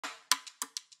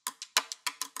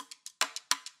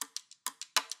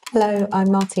Hello, I'm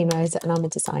Martine Rose and I'm a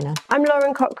designer. I'm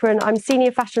Lauren Cochrane. I'm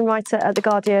senior fashion writer at The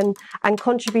Guardian and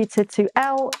contributor to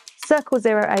Elle, Circle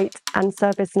 08 and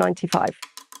Service 95.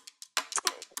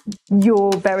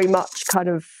 You're very much kind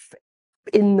of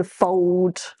in the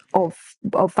fold of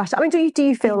fashion. I mean, do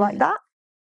you feel like that?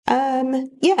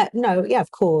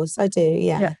 Of course I do.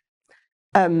 Yeah.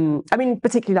 I mean,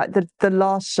 particularly like the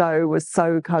last show was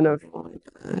so kind of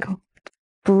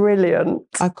brilliant.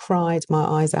 I cried my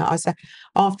eyes out.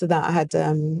 After that, I had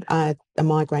a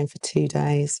migraine for 2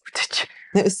 days. Did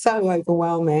you? It was so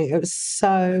overwhelming. It was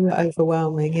so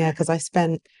overwhelming. Yeah, because I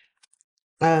spent.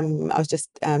 I was just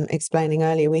explaining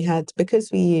earlier. Because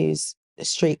we use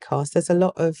streetcast. There's a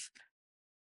lot of.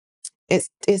 It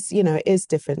is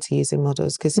different to using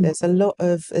models because there's a lot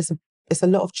of it's a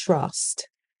lot of trust.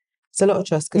 It's a lot of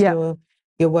trust because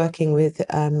you're working with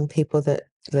people that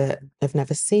have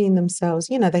never seen themselves.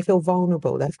 You know, they feel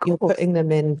vulnerable. You're putting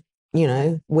them in,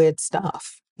 weird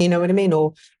stuff. You know what I mean?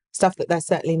 Or stuff that they're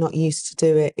certainly not used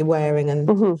to wearing, and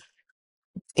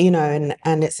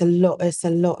and it's a lot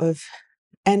of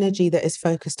energy that is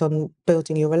focused on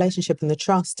building your relationship and the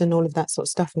trust and all of that sort of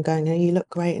stuff. And going, you look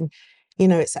great, and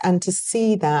and to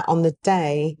see that on the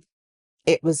day,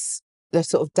 it was the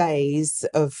sort of days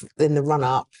in the run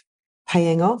up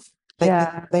paying off.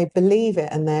 They believe it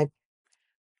and they're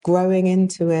growing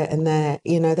into it, and they're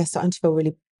starting to feel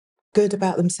really good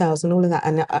about themselves and all of that.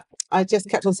 And I just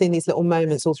kept on seeing these little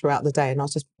moments all throughout the day, and I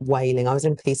was just wailing. I was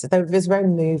in pieces. It was very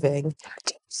moving.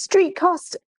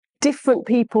 Streetcast different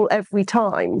people every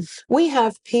time. We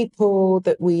have people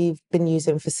that we've been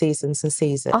using for seasons and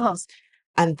seasons,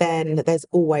 and then there's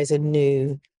always a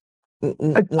new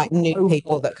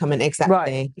people that come in. Exactly.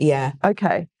 Right. Yeah.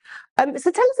 Okay.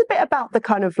 So tell us a bit about the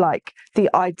kind of like the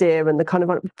idea and the kind of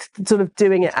sort of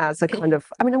doing it as a kind of,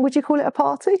 I mean, would you call it a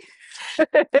party?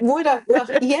 Would I? Well,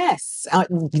 yes.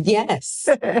 Yes.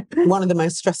 One of the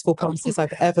most stressful parties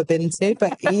I've ever been to,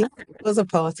 but it was a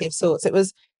party of sorts. It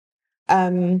was,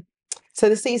 so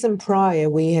the season prior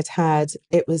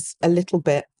it was a little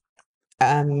bit,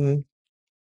 it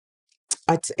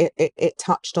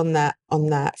touched on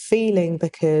that feeling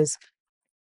because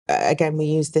again we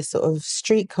use this sort of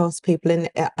streetcast people and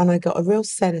I got a real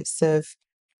sense of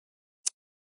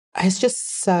it's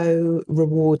just so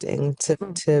rewarding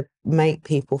to make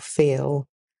people feel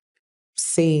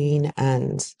seen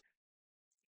and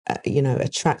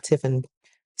attractive and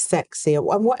sexy and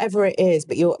whatever it is,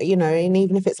 but and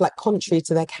even if it's like contrary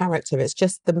to their character, it's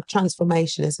just the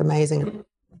transformation is amazing.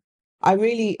 I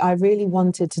really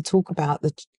wanted to talk about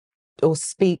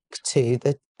speak to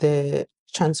the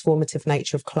transformative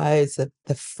nature of clothes,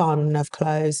 the fun of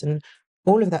clothes and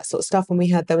all of that sort of stuff. And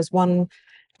there was one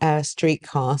street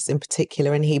cast in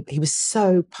particular, and he was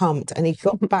so pumped, and he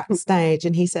got backstage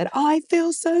and he said, "I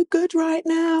feel so good right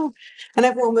now," and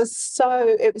everyone was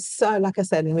it was so, like I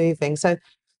said, moving. So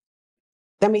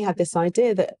then we had this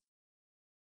idea that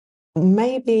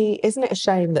maybe, isn't it a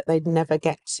shame that they'd never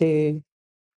get to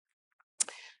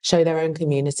show their own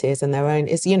communities and their own,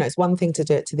 it's one thing to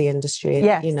do it to the industry,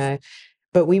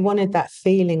 but we wanted that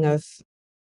feeling of,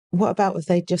 what about if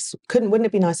they just wouldn't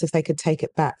it be nice if they could take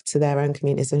it back to their own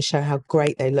communities and show how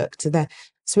great they look to their,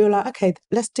 so we were like, okay,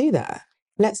 let's do that.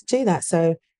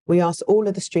 So we asked all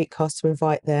of the street casts to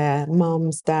invite their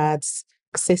mums, dads,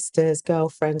 sisters,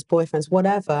 girlfriends, boyfriends,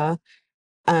 whatever,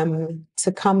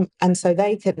 to come, and so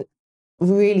they could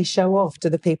really show off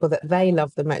to the people that they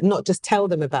love the most, not just tell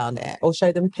them about it or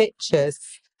show them pictures.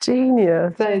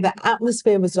 Genius. So the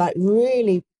atmosphere was like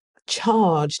really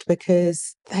charged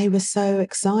because they were so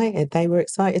excited. They were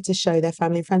excited to show their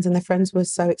family and friends, and their friends were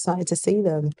so excited to see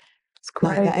them. It's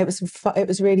great. Like that. It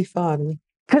was really fun.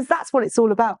 Because that's what it's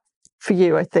all about for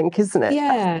you, I think, isn't it?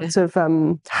 Yeah. Sort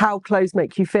of how clothes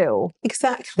make you feel.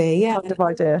 Exactly. Yeah. Kind of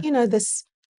idea. This.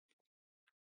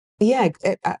 Yeah,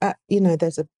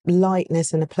 there's a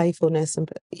lightness and a playfulness,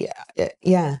 and it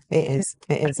is.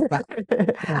 But,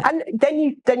 yeah. And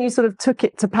then you sort of took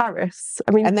it to Paris.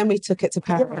 I mean, and then we took it to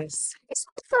Paris. Yeah. It's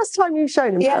the first time you've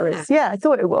shown in Paris. Yeah, I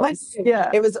thought it was. Yeah,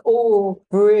 it was all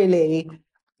really,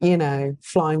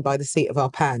 flying by the seat of our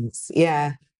pants.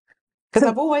 Yeah, because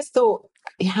I've always thought,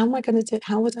 how am I going to do it?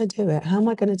 How would I do it? How am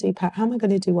I going to do? How am I going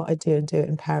to do what I do and do it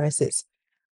in Paris?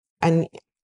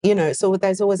 So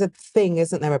there's always a thing,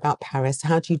 isn't there, about Paris?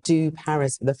 How do you do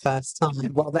Paris for the first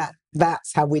time? Well,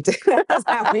 that's how we do it. That's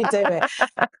how we do it.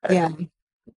 Yeah.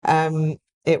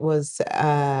 It was,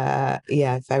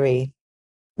 very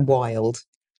wild,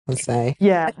 I'd say.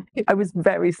 Yeah, I was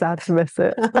very sad to miss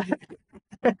it.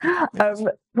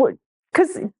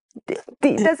 Because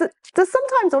there's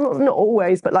sometimes, not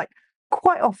always, but like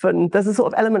quite often there's a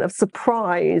sort of element of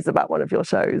surprise about one of your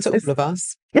shows. To all of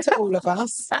us. To all of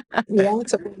us. Yeah,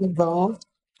 to all involved.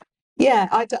 Yeah,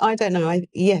 I don't know.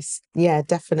 Yes, yeah,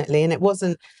 definitely. And it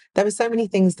wasn't, there were so many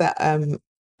things that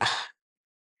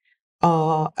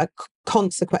are a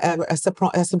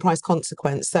surprise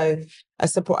consequence. So a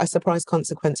surprise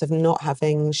consequence of not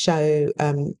having show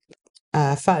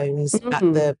phones at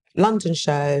the London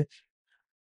show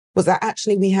was that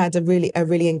actually we had a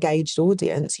really engaged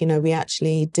audience. You know, we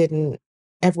actually didn't,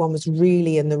 everyone was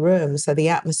really in the room. So the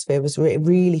atmosphere was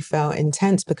really felt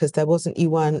intense because you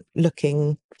weren't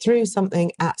looking through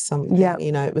something at something. Yeah.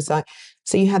 You know, it was like,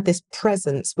 so you had this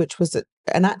presence, which was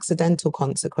an accidental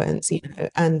consequence, you know.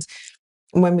 And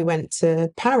when we went to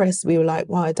Paris, we were like,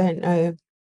 well, I don't know.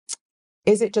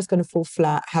 Is it just going to fall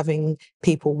flat having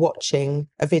people watching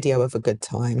a video of a good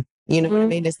time? You know what I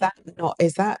mean?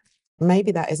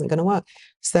 Maybe that isn't going to work.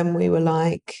 So then we were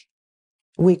like,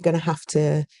 we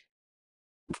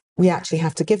actually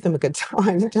have to give them a good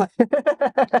time. We're going to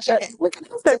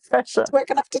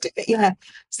have to do it. Yeah.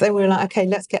 So we were like, okay,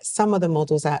 let's get some of the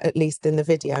models out, at least in the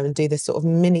video, and do this sort of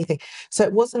mini thing. So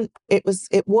it was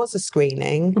a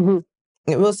screening.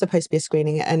 It was supposed to be a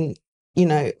screening. And, you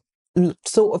know,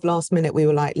 sort of last minute, we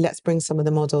were like, let's bring some of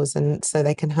the models and so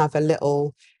they can have a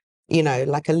little, you know,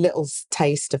 like a little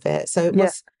taste of it. So it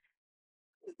was,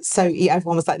 so yeah,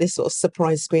 everyone was like this sort of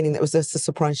surprise screening that was just a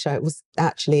surprise show. It was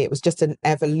just an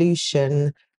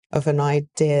evolution of an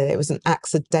idea. It was an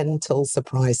accidental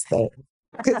surprise thing.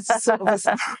 It's sort of a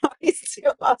surprise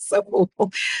to us all.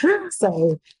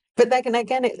 So, but then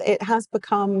again, it has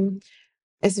become,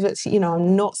 you know,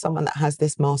 I'm not someone that has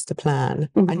this master plan.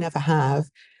 I never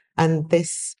have. And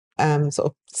this sort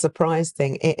of surprise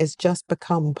thing, it has just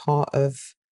become part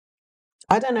of,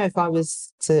 I don't know if I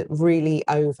was to really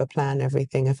over plan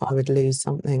everything, if I would lose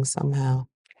something somehow.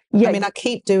 Yeah. I mean, I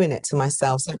keep doing it to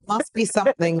myself. So it must be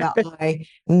something that I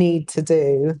need to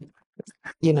do,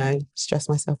 you know, stress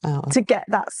myself out. To get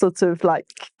that sort of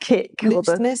like kick.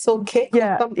 Looseness or kick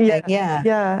or something.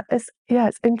 Yeah.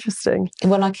 It's interesting.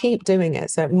 Well, I keep doing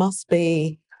it. So it must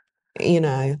be, you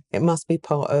know, it must be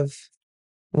part of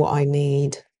what I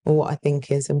need or what I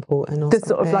think is important. Or the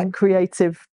sort of like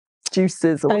creative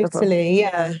juices or whatever. Totally,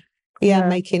 yeah.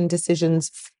 Making decisions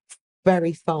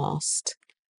very fast.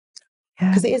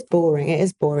 Because it is boring. It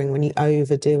is boring when you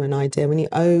overdo an idea. When you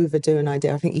overdo an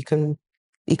idea, I think you can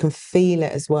feel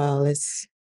it as well.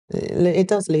 It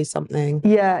does lose something.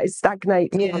 Yeah, it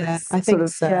stagnates. Yeah, I think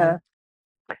so. Yeah.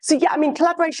 So yeah, I mean,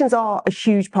 collaborations are a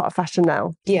huge part of fashion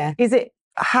now. Yeah.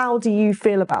 How do you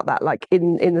feel about that, like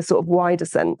in the sort of wider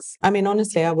sense? I mean,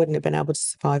 honestly, I wouldn't have been able to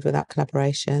survive without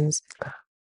collaborations.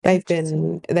 They've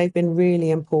been really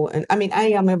important. I mean,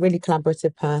 I'm a really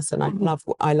collaborative person. I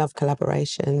love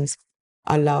collaborations.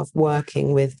 I love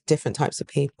working with different types of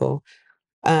people.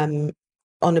 On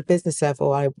a business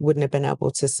level, I wouldn't have been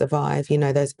able to survive. You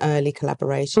know, those early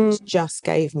collaborations just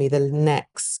gave me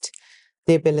the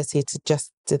ability to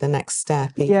just do the next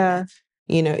step. Yeah.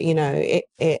 You know,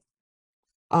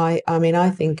 I mean, I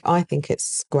think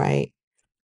it's great.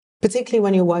 Particularly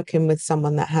when you're working with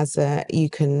someone that has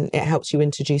it helps you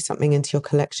introduce something into your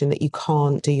collection that you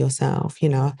can't do yourself. You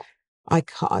know,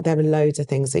 there are loads of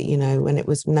things that, you know, when it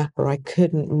was Napa, I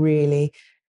couldn't really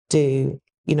do,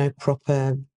 you know,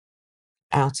 proper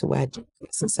outerwear.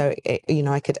 And so, you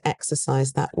know, I could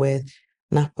exercise that with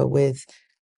Napa, with,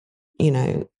 you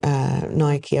know,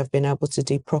 Nike. I've been able to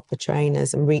do proper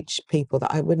trainers and reach people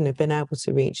that I wouldn't have been able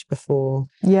to reach before.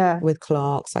 Yeah. With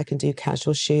Clarks, I can do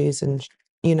casual shoes and,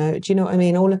 you know, do you know what I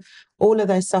mean? All of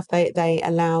those stuff, they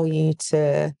allow you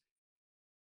to,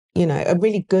 you know, are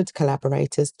really good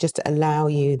collaborators just to allow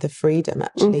you the freedom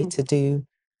actually to do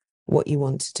what you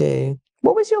want to do.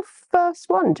 What was your first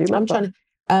one? Do you remember? I'm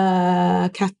trying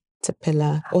to,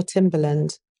 Caterpillar or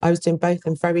Timberland. I was doing both of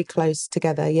them very close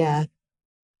together. Yeah.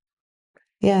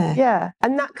 Yeah. Yeah.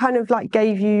 And that kind of like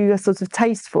gave you a sort of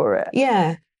taste for it.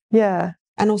 Yeah. Yeah.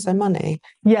 And also money.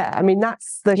 Yeah, I mean,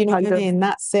 that's the you know what I mean?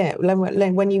 That's it.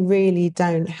 When you really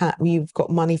don't have, you've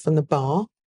got money from the bar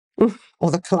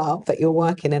or the club that you're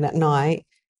working in at night,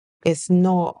 it's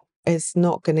not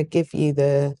going to give you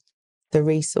the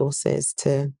resources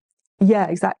to. Yeah,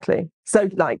 exactly. So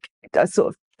like a sort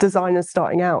of designer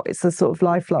starting out, it's a sort of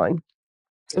lifeline.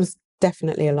 It was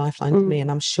definitely a lifeline to me, and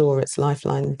I'm sure it's a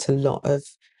lifeline to a lot of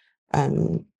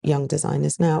young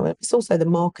designers now. It's also the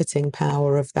marketing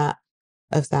power of that.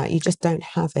 You just don't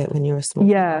have it when you're a small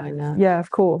designer. Yeah,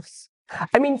 of course.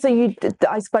 I mean, so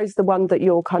I suppose the one that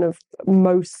you're kind of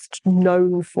most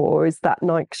known for is that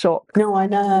Nike Shock. No, I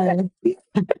know.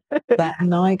 That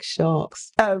Nike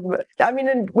Shocks. I mean,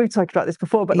 and we've talked about this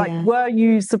before, but like, were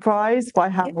you surprised by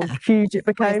how huge it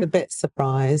became? I was a bit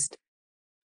surprised.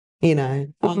 You know,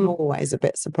 I'm always a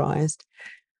bit surprised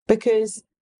because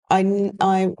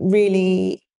I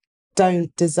really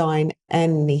don't design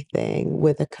anything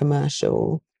with a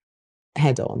commercial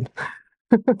head on.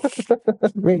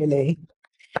 Really,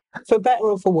 for better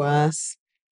or for worse.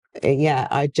 Yeah,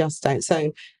 I just don't.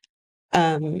 So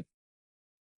I'm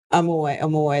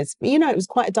always, you know, it was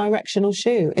quite a directional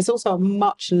shoe. It's also a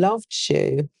much loved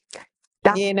shoe.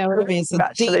 You know what I mean? It's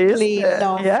a deeply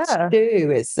loved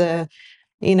shoe. It's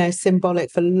you know, symbolic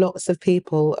for lots of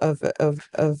people of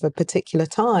a particular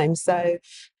time. So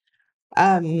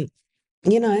you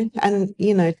know, and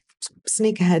you know,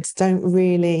 sneakerheads don't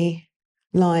really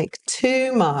like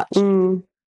too much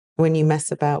when you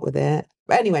mess about with it.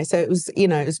 But anyway, so it was, you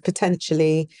know, it was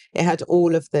potentially, it had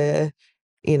all of the,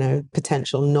 you know,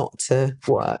 potential not to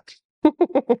work.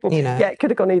 You know, yeah, it could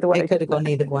have gone either way. It could have gone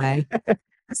either way.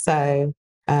 So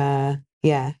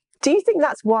yeah. Do you think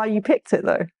that's why you picked it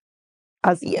though?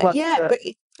 But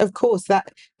of course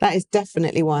that is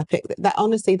definitely why I picked it. That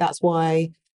honestly, that's why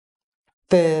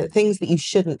the things that you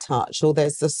shouldn't touch, or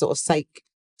there's a sort of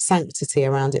sanctity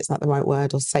around it, is that the right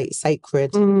word, or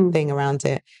sacred thing around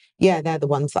it, yeah, they're the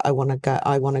ones that I want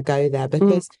to go there,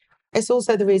 because it's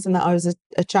also the reason that I was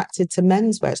attracted to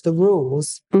menswear. It's the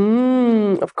rules.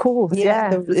 Of course,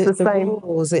 it's the same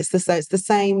rules. It's the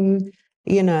same,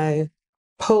 you know,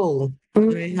 pull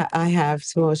I have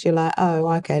towards you. Like, oh,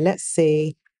 okay, let's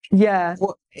see. Yeah.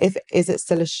 What is it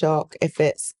still a shock if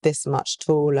it's this much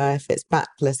taller, if it's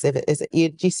backless, if it is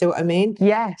do you see what I mean?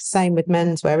 Yes. Same with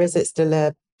menswear. Is it still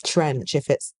a trench if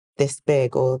it's this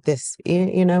big or this,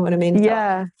 you know what I mean?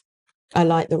 Yeah. I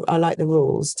like the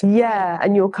rules. Yeah,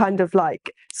 and you're kind of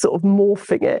like sort of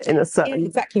morphing it in a certain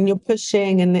exactly, and you're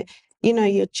pushing, and you know,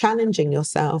 you're challenging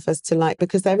yourself as to like,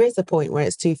 because there is a point where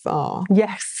it's too far.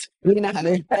 Yes. You know,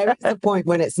 there is a point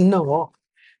when it's not.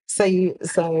 So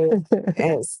it's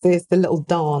the little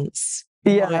dance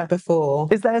right before.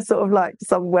 Is there sort of like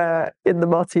somewhere in the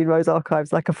Martine Rose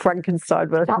archives like a Frankenstein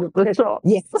version of the shop?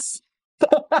 Yes.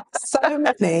 so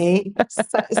many.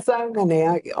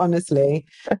 Honestly,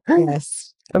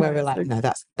 yes. Where we're like, no,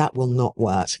 that will not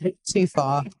work. Too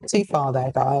far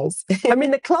there, guys. I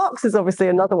mean, the Clarks is obviously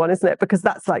another one, isn't it? Because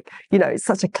that's like, you know, it's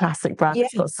such a classic brand.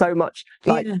 It's got so much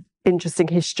like interesting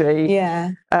history.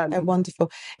 Yeah,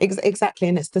 wonderful. Exactly,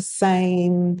 and it's the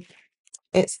same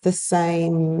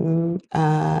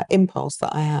impulse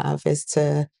that I have is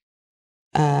to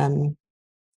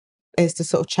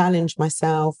sort of challenge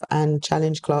myself and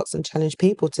challenge Clarks and challenge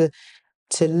people to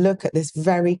look at this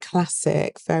very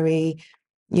classic, very,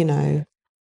 you know,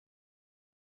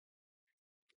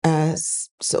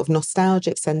 sort of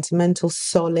nostalgic, sentimental,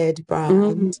 solid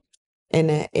brand in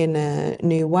a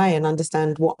new way, and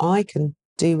understand what I can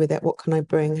do with it. What can I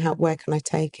bring? Where can I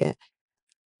take it?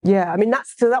 Yeah, I mean,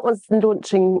 that one's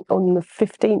launching on the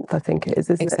 15th, I think it is,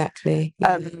 isn't it? Exactly.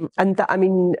 And that, I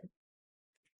mean,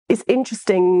 it's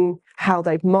interesting how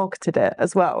they've marketed it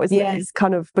as well, isn't it? It's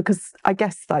kind of, because I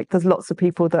guess like there's lots of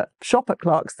people that shop at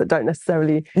Clarks that don't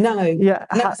necessarily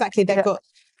exactly.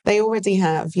 They already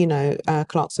have, you know,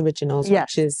 Clarks Originals,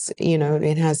 which is, you know,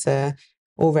 it has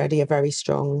already a very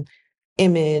strong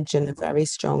image and a very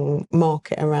strong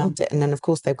market around it. And then of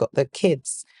course they've got the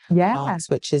kids Clarks,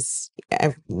 which is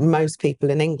most people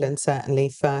in England certainly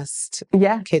first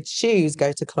kids shoes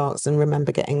go to Clarks, and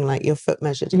remember getting like your foot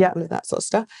measured and all of that sort of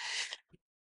stuff.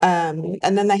 And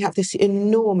then they have this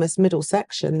enormous middle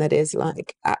section that is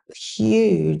like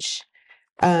huge,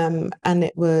 and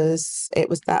it was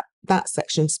that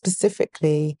section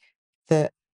specifically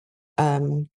that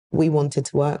we wanted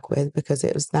to work with, because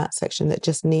it was that section that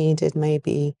just needed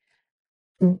maybe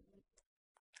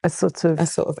a sort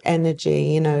of energy,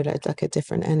 you know, like a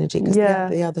different energy, because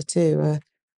the other two are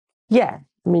I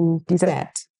mean,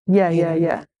 set.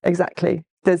 Exactly.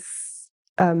 There's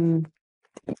you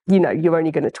know, you're only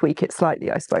going to tweak it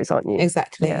slightly, I suppose, aren't you?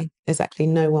 Exactly.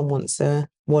 No one wants a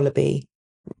wallaby,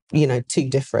 you know, too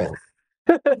different.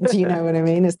 Do you know what I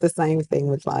mean? It's the same thing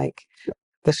with like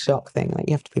the shock thing. Like,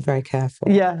 you have to be very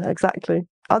careful. Yeah, exactly.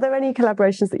 Are there any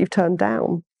collaborations that you've turned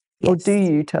down? Or do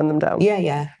you turn them down?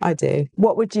 Yeah, I do.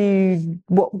 What would you?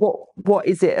 What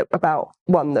is it about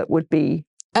one that would be?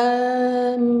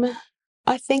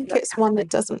 I think it's one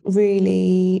that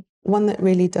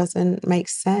really doesn't make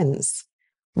sense.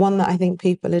 One that I think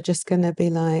people are just going to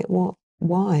be like, what?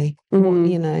 Why? What,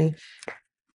 you know?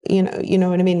 you know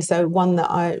what I mean? So one that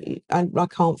I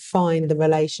can't find the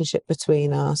relationship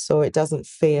between us, or it doesn't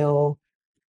feel,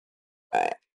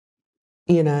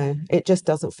 you know, it just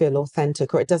doesn't feel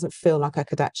authentic, or it doesn't feel like I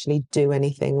could actually do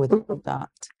anything with that.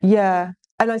 Yeah.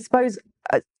 And I suppose,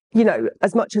 you know,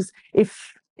 as much as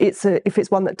if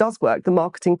it's one that does work, the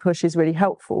marketing push is really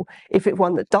helpful. If it's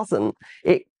one that doesn't,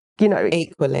 it, you know,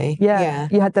 equally,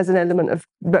 there's an element of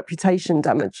reputation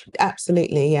damage.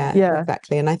 Absolutely, yeah,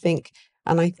 exactly. And I think,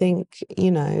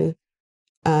 you know,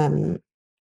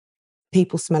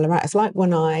 people smell a rat. It's like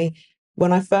when I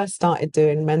first started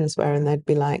doing menswear, and they'd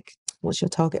be like, "What's your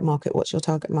target market? What's your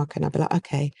target market?" And I'd be like,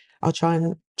 "Okay, I'll try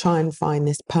and find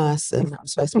this person that I'm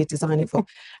supposed to be designing for,"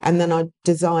 and then I'd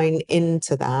design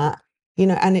into that, you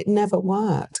know, and it never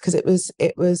worked because it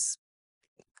was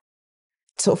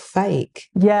sort of fake.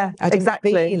 Yeah, I didn't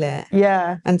feel it.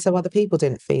 Yeah, and so other people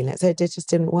didn't feel it, so it just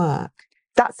didn't work.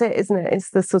 That's it, isn't it? It's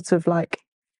the sort of like,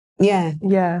 yeah,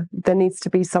 there needs to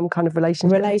be some kind of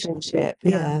relationship.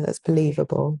 Yeah, that's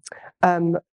believable.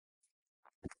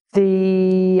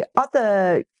 The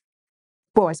other,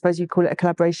 well, I suppose you call it a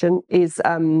collaboration, is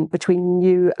between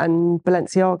you and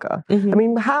Balenciaga. I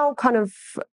mean, how kind of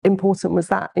important was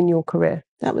that in your career?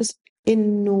 That was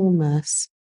enormous.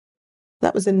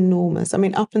 I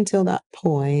mean, up until that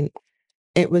point,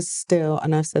 it was still,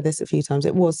 and I've said this a few times,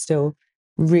 it was still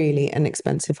really an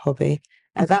expensive hobby.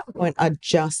 At that point, I'd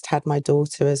just had my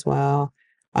daughter as well.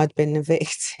 I'd been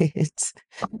evicted.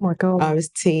 Oh my God. I was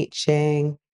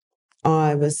teaching.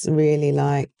 I was really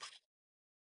like,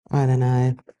 I don't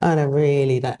know. I don't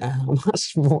know how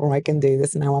much more I can do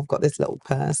this now. I've got this little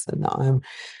person that I'm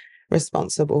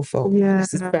responsible for. Yeah.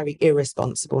 This is very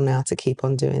irresponsible now to keep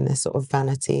on doing this sort of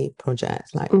vanity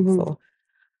project like before.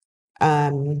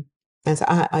 And so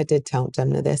I did tell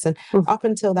Demna this, and up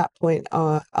until that point,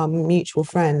 our mutual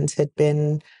friend had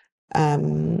been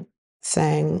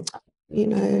saying, you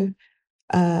know,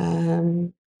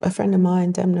 a friend of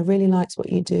mine, Demna, really likes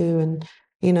what you do, and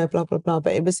you know, blah blah blah.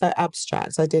 But it was so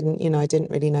abstract, so I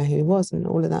didn't really know who he was and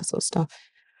all of that sort of stuff.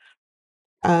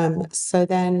 So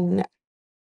then,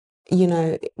 you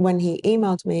know, when he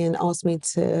emailed me and asked me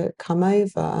to come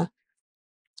over,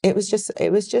 it was just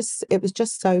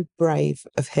so brave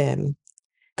of him,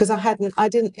 because I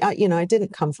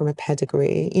didn't come from a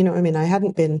pedigree, you know what I mean? I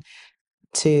hadn't been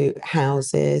to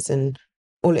houses and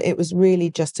all. It was really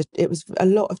just it was a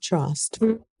lot of trust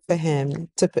for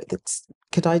him to put this.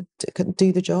 Could I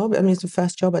do the job? I mean, it's the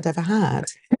first job I'd ever had.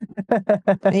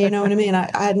 You know what I mean? I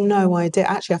had no idea.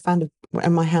 Actually, I found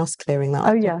in my house clearing that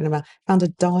I was talking about, found a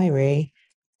diary.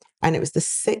 And it was the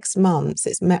 6 months.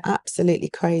 It's absolutely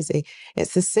crazy.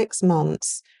 It's the 6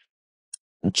 months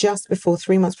just before,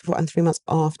 3 months before, and 3 months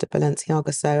after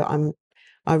Balenciaga. So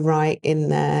I write in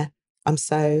there, I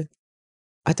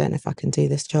don't know if I can do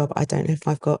this job. I don't know if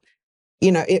I've got,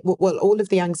 you know, all of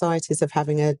the anxieties of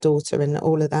having a daughter and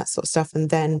all of that sort of stuff.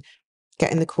 And then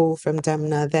getting the call from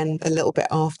Demna, then a little bit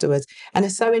afterwards. And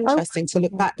it's so interesting to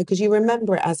look back, because you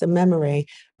remember it as a memory,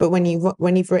 but when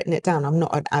you've written it down, I'm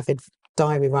not an avid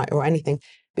diary writer or anything,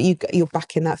 but you're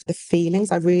back in that for the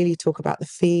feelings. I really talk about the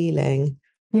feeling.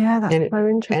 Yeah, that's so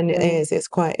interesting. And it's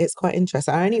quite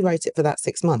interesting. I only wrote it for that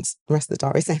 6 months. The rest of the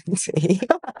diary's empty.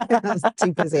 I was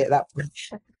too busy at that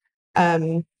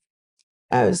point.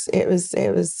 It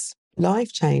was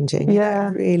life-changing. Yeah,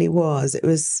 it really was. It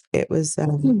was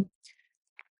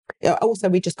also,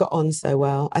 we just got on so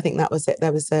well. I think that was it.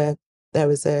 There was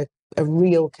a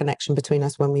real connection between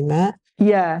us when we met.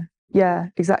 Yeah,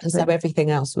 exactly. And so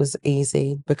everything else was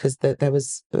easy because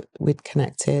we'd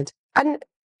connected. And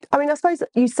I mean, I suppose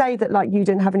you say that like you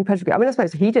didn't have any pedigree. I mean, I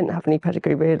suppose he didn't have any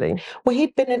pedigree really. Well,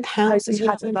 he'd been in houses. He'd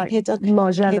done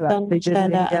Margiela,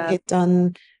 and he'd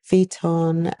done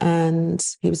Vuitton, and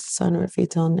he was a designer at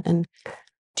Vuitton. And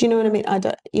do you know what I mean?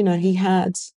 He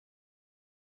had,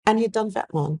 and he'd done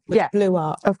Vetements, which blew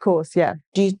up. Of course, yeah.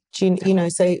 Do you know?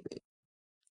 So,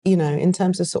 you know, in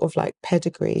terms of sort of like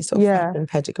pedigree, fashion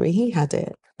pedigree, he had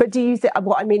it. But do you think?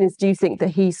 What I mean is, do you think that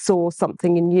he saw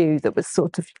something in you that was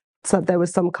sort of? So there was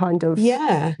some kind of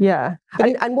and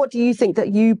what do you think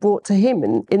that you brought to him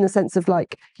in the sense of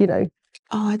like, you know?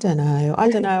 Oh, I don't know.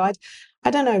 I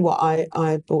don't know what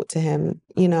I brought to him.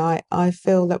 You know, I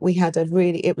feel that we had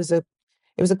it was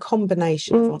a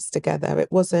combination of us together.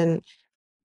 It wasn't.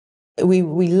 We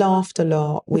laughed a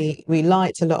lot. We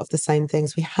liked a lot of the same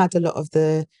things. We had a lot of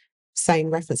the same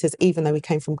references, even though we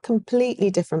came from completely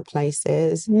different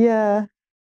places. Yeah.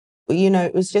 You know,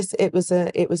 it was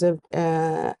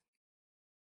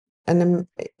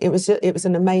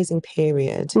an amazing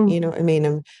period. You know what I mean?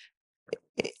 And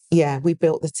we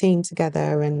built the team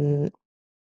together, and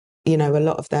you know, a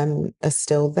lot of them are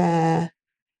still there.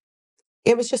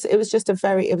 It was a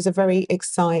very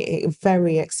exciting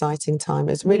time.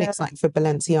 It was really exciting for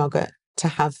Balenciaga to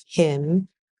have him,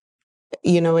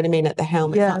 you know what I mean, at the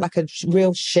helm. It felt like a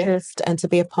real shift, and to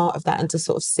be a part of that and to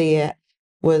sort of see it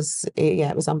was,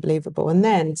 it was unbelievable. And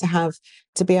then to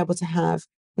be able to have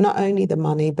not only the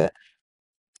money, but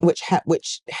which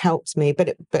helped me,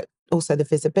 but also the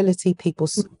visibility. People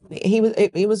saw me. I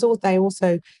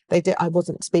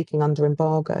wasn't speaking under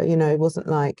embargo, you know. It wasn't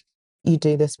like, you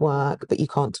do this work but you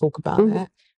can't talk about it.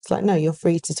 It's like, no, you're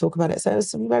free to talk about it. So it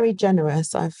was very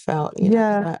generous, I felt, you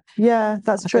know.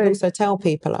 That's true. I could true. also tell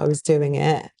people I was doing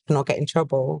it and not get in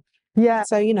trouble.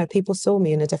 So, you know, people saw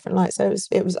me in a different light. So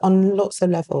it was on lots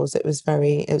of levels. It was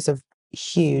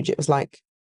huge. It was like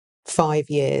 5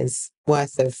 years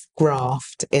worth of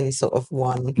graft in sort of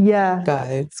one go.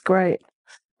 It's great.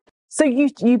 So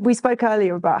we spoke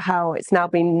earlier about how it's now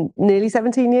been nearly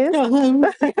 17 years.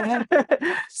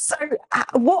 So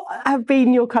what have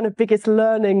been your kind of biggest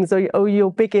learnings, or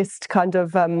your biggest kind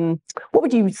of, what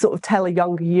would you sort of tell a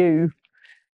younger you?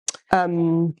 Do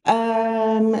you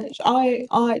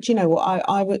know what,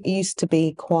 I used to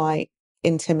be quite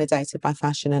intimidated by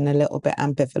fashion and a little bit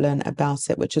ambivalent about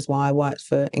it, which is why I worked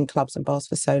in clubs and bars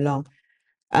for so long.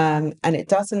 And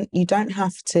you don't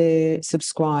have to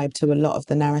subscribe to a lot of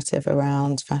the narrative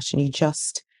around fashion.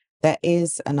 There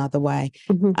is another way.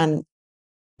 And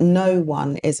no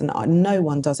one does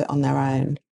it on their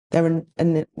own.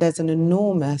 There's an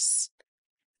enormous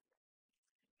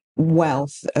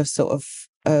wealth of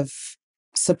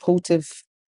supportive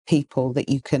people that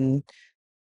you can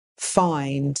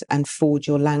find and forge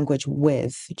your language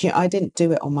with. I didn't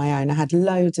do it on my own. I had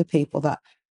loads of people that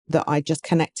I just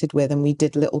connected with, and we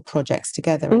did little projects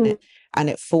together, and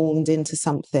it formed into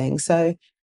something. So,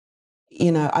 you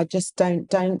know, I just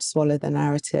don't swallow the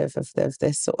narrative of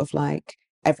this sort of like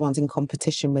everyone's in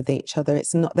competition with each other.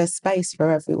 It's not. There's space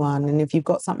for everyone, and if you've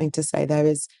got something to say, there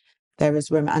is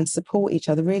room, and support each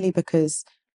other, really, because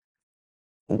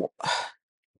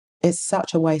it's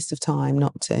such a waste of time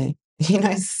not to. You know,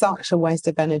 it's such a waste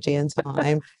of energy and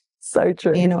time. So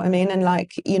true. You know what I mean? And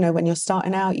like, you know, when you're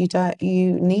starting out, you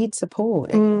need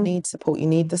support. You need support. You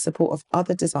need the support of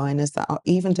other designers that are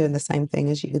even doing the same thing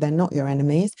as you. They're not your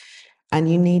enemies. And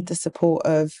you need the support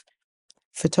of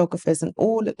photographers and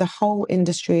the whole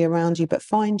industry around you. But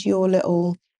find your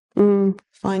little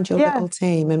little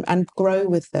team and grow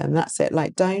with them. That's it.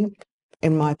 Like, in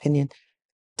my opinion,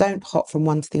 don't hop from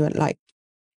one to the other. Like,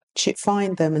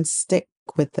 find them and stick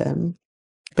with them,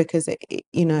 because it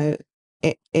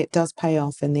does pay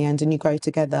off in the end, and you grow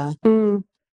together.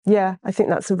 Yeah, I think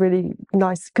that's a really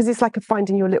nice, because it's like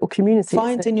finding your little community.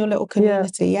 Finding your little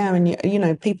community, and you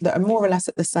know, people that are more or less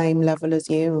at the same level as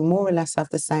you, and more or less have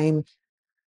the same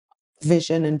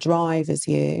vision and drive as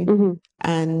you,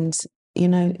 and you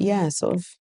know, sort of.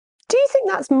 Do you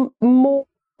think that's more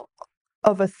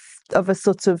of a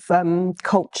sort of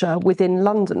culture within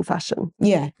London fashion?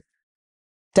 Yeah.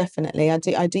 Definitely.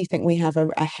 I do think we have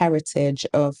a heritage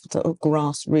of sort of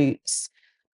grassroots,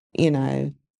 you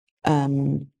know,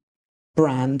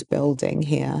 brand building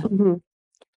here.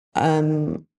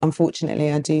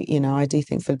 Unfortunately, I do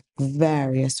think for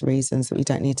various reasons that we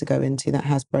don't need to go into, that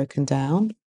has broken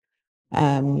down.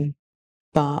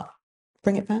 But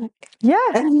bring it back.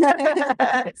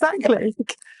 Yeah, exactly.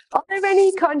 Are there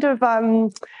any kind of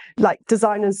like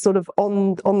designers sort of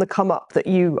on the come up that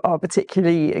you are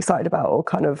particularly excited about, or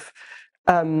kind of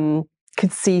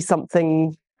could see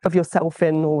something of yourself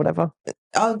in, or whatever?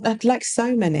 I'd like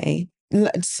so many, you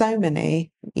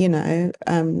know.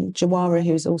 Jawara,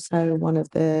 who's also one of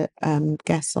the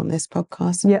guests on this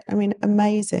podcast. Yeah, I mean,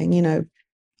 amazing, you know,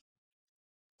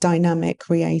 dynamic,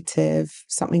 creative,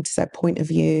 something to say, point of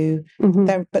view.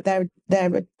 There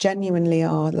genuinely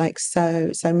are like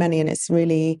so many, and it's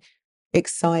really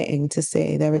exciting to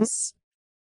see. There is,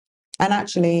 and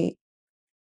actually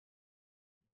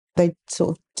they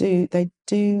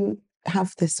do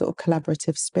have this sort of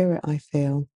collaborative spirit. I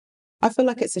feel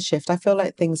like it's a shift. I feel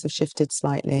like things have shifted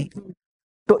slightly.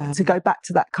 But to go back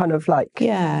to that kind of like,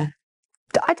 I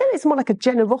don't know, it's more like a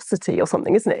generosity or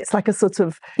something, isn't it? It's like a sort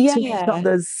of to each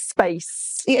other's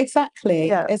space.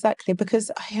 Exactly. Because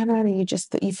you know, you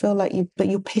feel like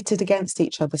you're pitted against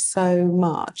each other so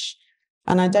much.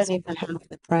 And I don't even have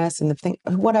the press and the thing,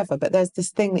 whatever, but there's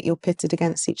this thing that you're pitted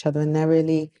against each other, and they're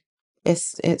really,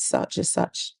 it's such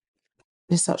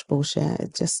bullshit.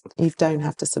 It just, you don't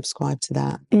have to subscribe to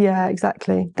that. Yeah,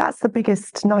 exactly. That's the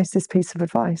biggest, nicest piece of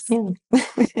advice. Thank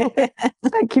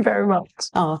you very much.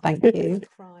 Oh, thank you.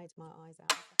 Cried my eyes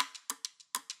out.